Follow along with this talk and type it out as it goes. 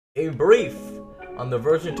a brief on the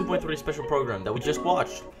version 2.3 special program that we just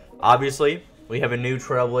watched. Obviously, we have a new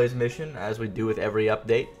Trailblaze mission, as we do with every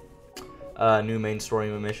update. New main story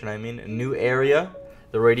mission, a new area,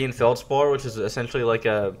 the Radiant Feldspar, which is essentially like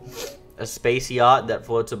a space yacht that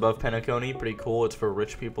floats above Penacony. Pretty cool. It's for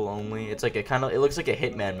rich people only. It's like it looks like a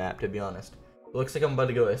Hitman map, to be honest. It looks like I'm about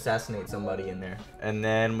to go assassinate somebody in there. And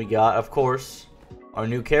then we got, of course, our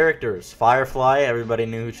new characters. Firefly, everybody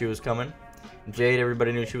knew she was coming. Jade,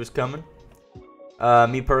 everybody knew she was coming.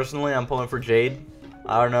 Me personally, I'm pulling for Jade.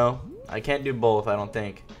 I don't know. I can't do both, I don't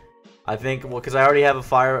think. I think, well, because I already have a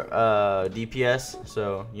fire DPS,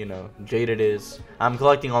 so, you know, Jade it is. I'm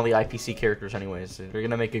collecting all the IPC characters anyways. So they're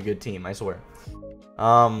going to make a good team, I swear.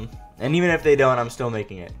 And even if they don't, I'm still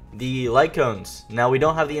making it. The light cones. Now, we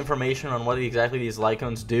don't have the information on what exactly these light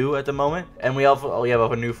cones do at the moment. And we have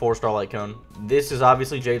a new 4-star light cone. This is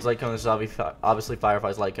obviously Jade's light cone. This is obviously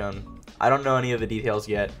Firefly's light cone. I don't know any of the details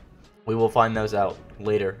yet. We will find those out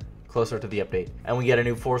later, closer to the update. And we get a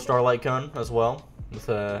new 4-star light cone as well, with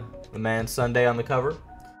the man Sunday on the cover.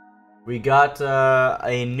 We got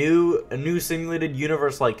a new simulated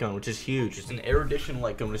universe light cone, which is huge. It's an erudition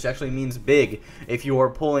light cone, which actually means big if you are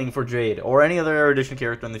pulling for Jade or any other erudition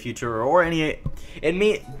character in the future, or any.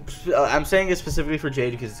 I'm saying it specifically for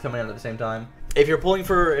Jade because it's coming out at the same time. If you're pulling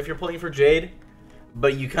for Jade,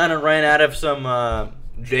 but you kind of ran out of some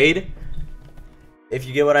Jade, if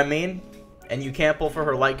you get what I mean, and you can't pull for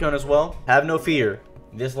her light cone as well, have no fear.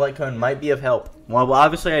 This light cone might be of help. Well,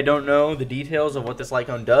 obviously I don't know the details of what this light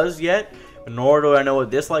cone does yet, nor do I know what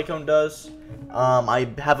this light cone does. I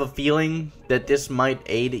have a feeling that this might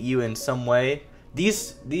aid you in some way.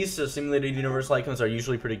 These simulated universe light cones are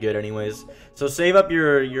usually pretty good anyways. So save up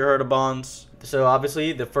your herd of bonds. So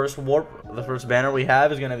obviously the first banner we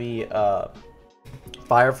have is going to be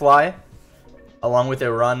Firefly, along with a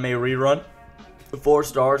Ranmei rerun. The 4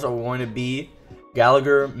 stars are going to be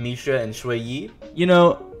Gallagher, Misha, and Shui Yi. You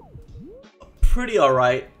know, pretty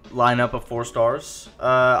alright lineup of 4 stars.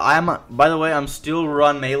 By the way, I'm still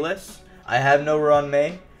Ranmei-less. I have no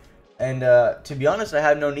Ranmei. And to be honest, I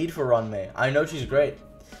have no need for Ranmei. I know she's great.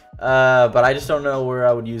 But I just don't know where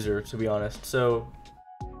I would use her, to be honest. So,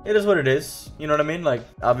 it is what it is. You know what I mean? Like,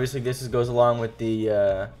 obviously this goes along with these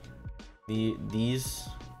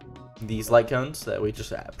light cones that we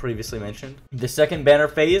just previously mentioned. The second banner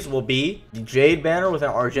phase will be the Jade banner with an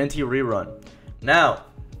Argenti rerun. Now,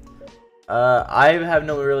 I have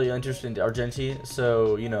no really interest in Argenti,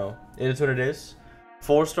 so, you know, it is what it is.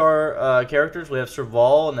 4-star characters, we have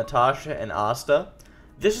Serval, Natasha, and Asta.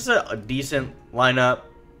 This is a decent lineup.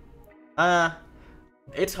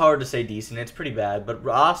 It's hard to say decent, it's pretty bad, but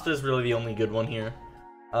Asta is really the only good one here,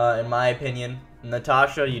 in my opinion.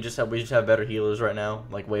 Natasha, we just have better healers right now,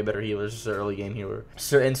 like way better healers. Just an early game healer.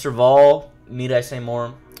 And Serval, need I say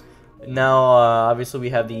more? Now, obviously we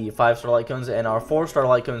have the 5-star light cones and our 4-star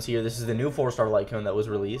light cones here. This is the new 4-star light cone that was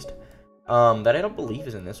released. That I don't believe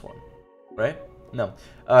is in this one, right? No.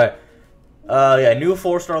 All right. Yeah, new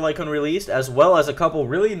 4-star light cone released, as well as a couple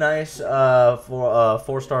really nice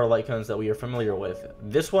 4-star light cones that we are familiar with.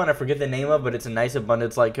 This one I forget the name of, but it's a nice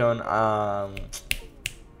abundance light cone.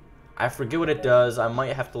 I forget what it does. I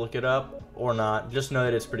might have to look it up or not. Just know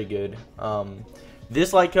that it's pretty good.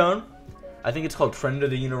 This light cone, I think it's called Trend of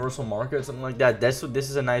the Universal Market or something like that. This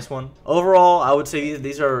is a nice one. Overall, I would say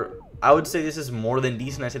I would say this is more than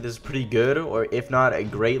decent. I say this is pretty good, or if not a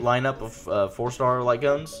great lineup of 4-star light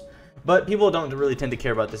cones. But people don't really tend to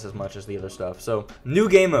care about this as much as the other stuff. So, new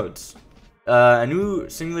game modes. A new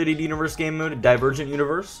simulated universe game mode, Divergent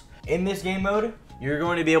Universe. In this game mode, you're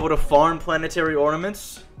going to be able to farm planetary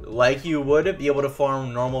ornaments like you would be able to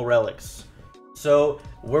farm normal relics. So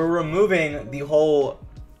we're removing the whole,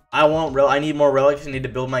 I need more relics, I need to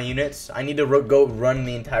build my units, I need to go run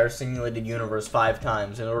the entire simulated universe 5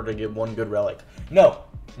 times in order to get one good relic. No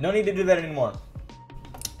need to do that anymore.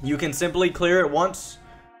 You can simply clear it once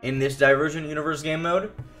in this Divergent Universe game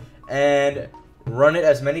mode and run it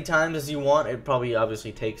as many times as you want. It probably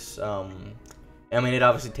obviously takes it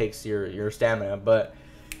obviously takes your stamina, but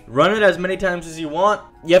run it as many times as you want.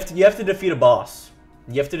 You have to defeat a boss.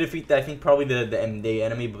 You have to defeat, I think, probably the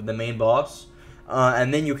enemy, the main boss,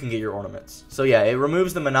 and then you can get your ornaments. So yeah, it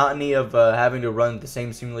removes the monotony of having to run the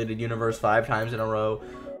same simulated universe 5 times in a row,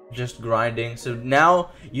 just grinding. So now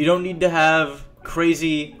you don't need to have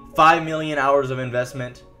crazy 5 million hours of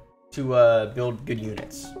investment to build good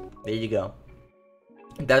units. There you go.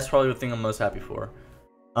 That's probably the thing I'm most happy for.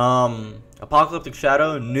 Apocalyptic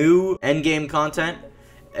Shadow, new endgame content.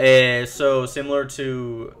 So similar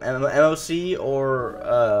to MOC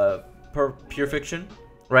or Pure Fiction,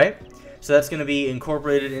 right? So that's going to be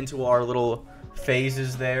incorporated into our little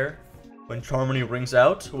phases there when Charmony rings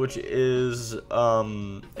out, which is a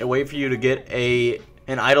way for you to get an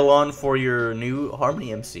Eidolon for your new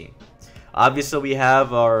Harmony MC. Obviously, we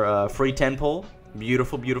have our free 10 pull.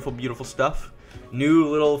 Beautiful, beautiful, beautiful stuff. New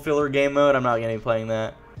little filler game mode. I'm not going to be playing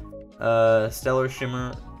that. Stellar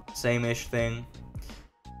Shimmer, same-ish thing.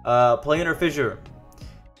 Planar Fissure.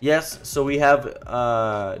 Yes, so we have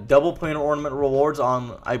double planar ornament rewards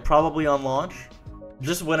on probably on launch.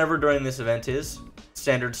 Just whenever during this event is.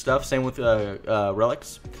 Standard stuff, same with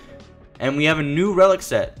relics. And we have a new relic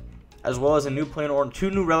set, as well as a new two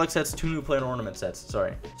new relic sets, 2 new planar ornament sets,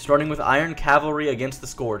 sorry. Starting with Iron Cavalry against the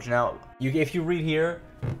Scourge. Now, if you read here,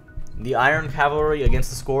 the Iron Cavalry against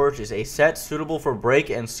the Scourge is a set suitable for break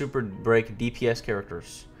and super break DPS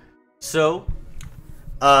characters. So,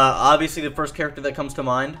 obviously the first character that comes to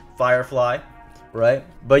mind, Firefly, right?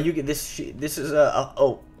 But you get this is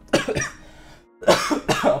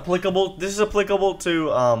applicable. This is applicable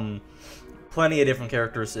to plenty of different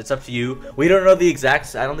characters. It's up to you. We don't know the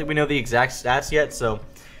exact. I don't think we know the exact stats yet, so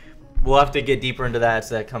we'll have to get deeper into that as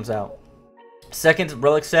that comes out. Second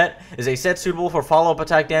relic set is a set suitable for follow-up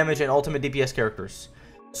attack damage and ultimate DPS characters.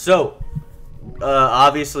 So,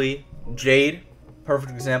 obviously, Jade,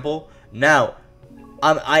 perfect example. Now,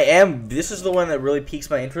 this is the one that really piques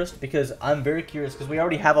my interest because I'm very curious because we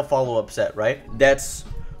already have a follow-up set, right? That's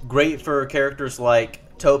great for characters like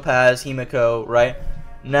Topaz, Himiko, right?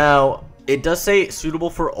 Now, it does say suitable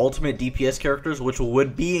for ultimate DPS characters, which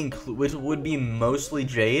would be mostly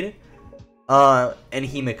Jade, and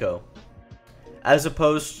Himiko, as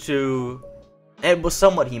opposed to, it was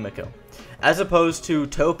somewhat Himiko, as opposed to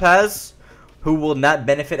Topaz, who will not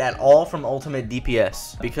benefit at all from ultimate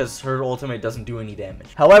DPS because her ultimate doesn't do any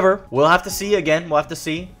damage. However, we'll have to see again. We'll have to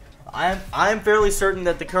see. I'm fairly certain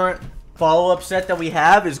that the current follow-up set that we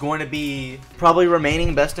have is going to be probably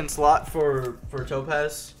remaining best in slot for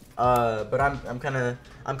Topaz. But I'm kind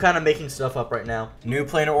of making stuff up right now. New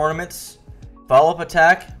planar ornaments, follow-up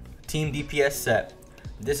attack, team DPS set.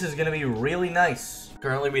 This is gonna be really nice.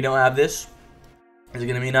 Currently, we don't have this. It's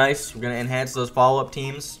gonna be nice. We're gonna enhance those follow-up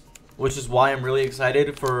teams, which is why I'm really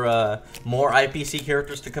excited for more IPC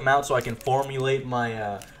characters to come out, so I can formulate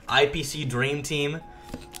my IPC dream team.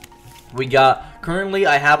 We got, currently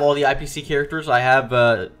I have all the IPC characters. I have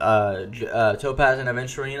Topaz and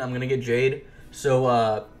Aventurine. I'm gonna get Jade.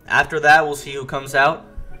 So after that, we'll see who comes out.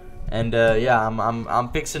 And yeah, I'm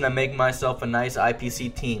fixing to make myself a nice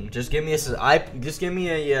IPC team. Just give me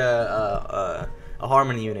a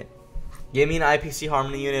Harmony unit. Give me an IPC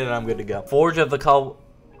Harmony unit, and I'm good to go. Forge of the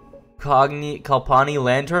Kalpani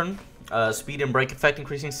Lantern, speed and break effect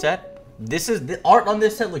increasing set. The art on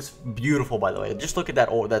this set looks beautiful, by the way. Just look at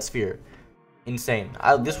that sphere. Insane.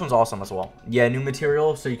 This one's awesome as well. Yeah, new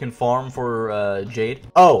material so you can farm for Jade.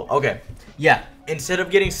 Oh, okay. Yeah, instead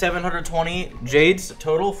of getting 720 Jades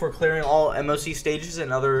total for clearing all MOC stages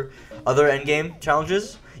and other endgame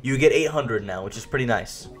challenges, you get 800 now, which is pretty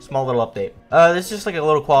nice. Small little update. This is just like a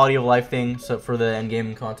little quality of life thing so for the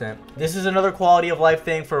endgame content. This is another quality of life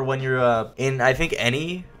thing for when you're in, I think,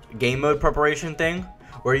 any game mode preparation thing,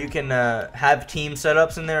 where you can have team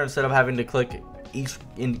setups in there instead of having to click each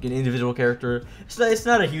individual character. It's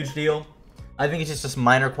not a huge deal. I think it's just a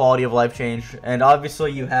minor quality of life change. And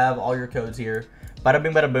obviously you have all your codes here. Bada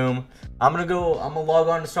bing, bada boom. I'm gonna log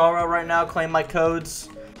on to Sorrow right now, claim my codes.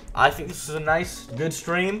 I think this is a nice, good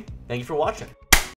stream. Thank you for watching.